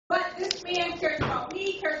this man cares about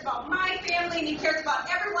me, cares about my family, and he cares about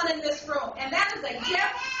everyone in this room. And that is a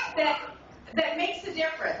gift that makes a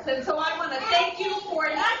difference. And so I want to thank you for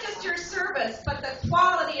not just your service, but the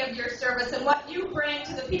quality of your service and what you bring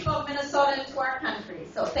to the people of Minnesota and to our country.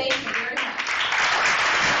 So thank you very much.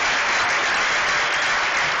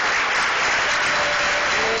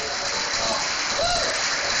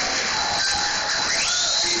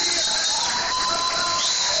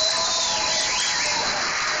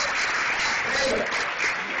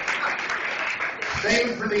 Save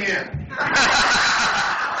it for the end.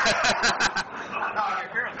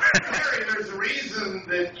 Terri, there's a reason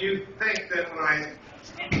that you think that when I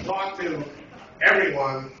talk to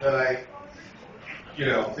everyone that I,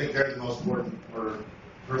 think they're the most important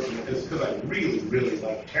person is because I really, really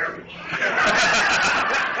like Terri.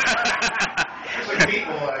 There's some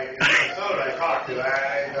people in Minnesota I talk to.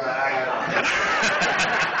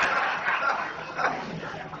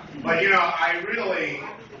 But I really,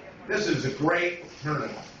 this is a great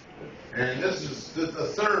tournament, and this is the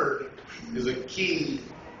third is a key.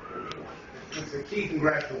 It's a key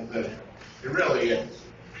congressional district. It really is.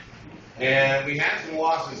 And we had some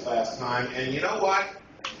losses last time, and you know what?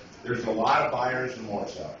 There's a lot of buyer's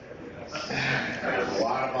remorse out there. There's a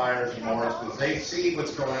lot of buyer's remorse because they see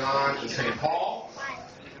what's going on in St. Paul,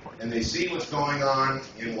 and they see what's going on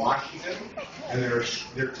in Washington, and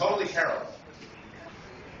they're totally terrible.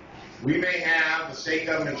 We may have the state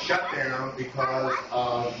government shut down because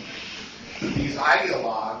of these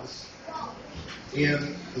ideologues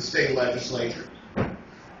in the state legislature.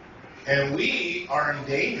 And we are in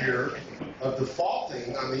danger of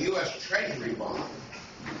defaulting on the U.S. Treasury bond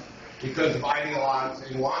because of ideologues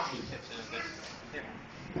in Washington.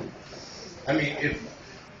 I mean,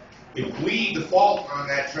 if we default on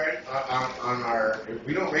that if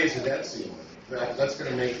we don't raise the debt ceiling, that's going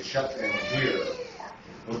to make a shutdown here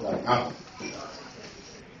look like nothing.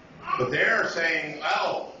 But they're saying,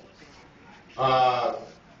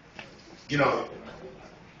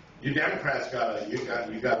 you Democrats got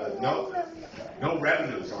no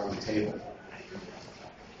revenues on the table.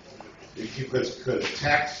 Because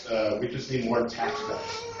tax, we just need more tax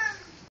cuts.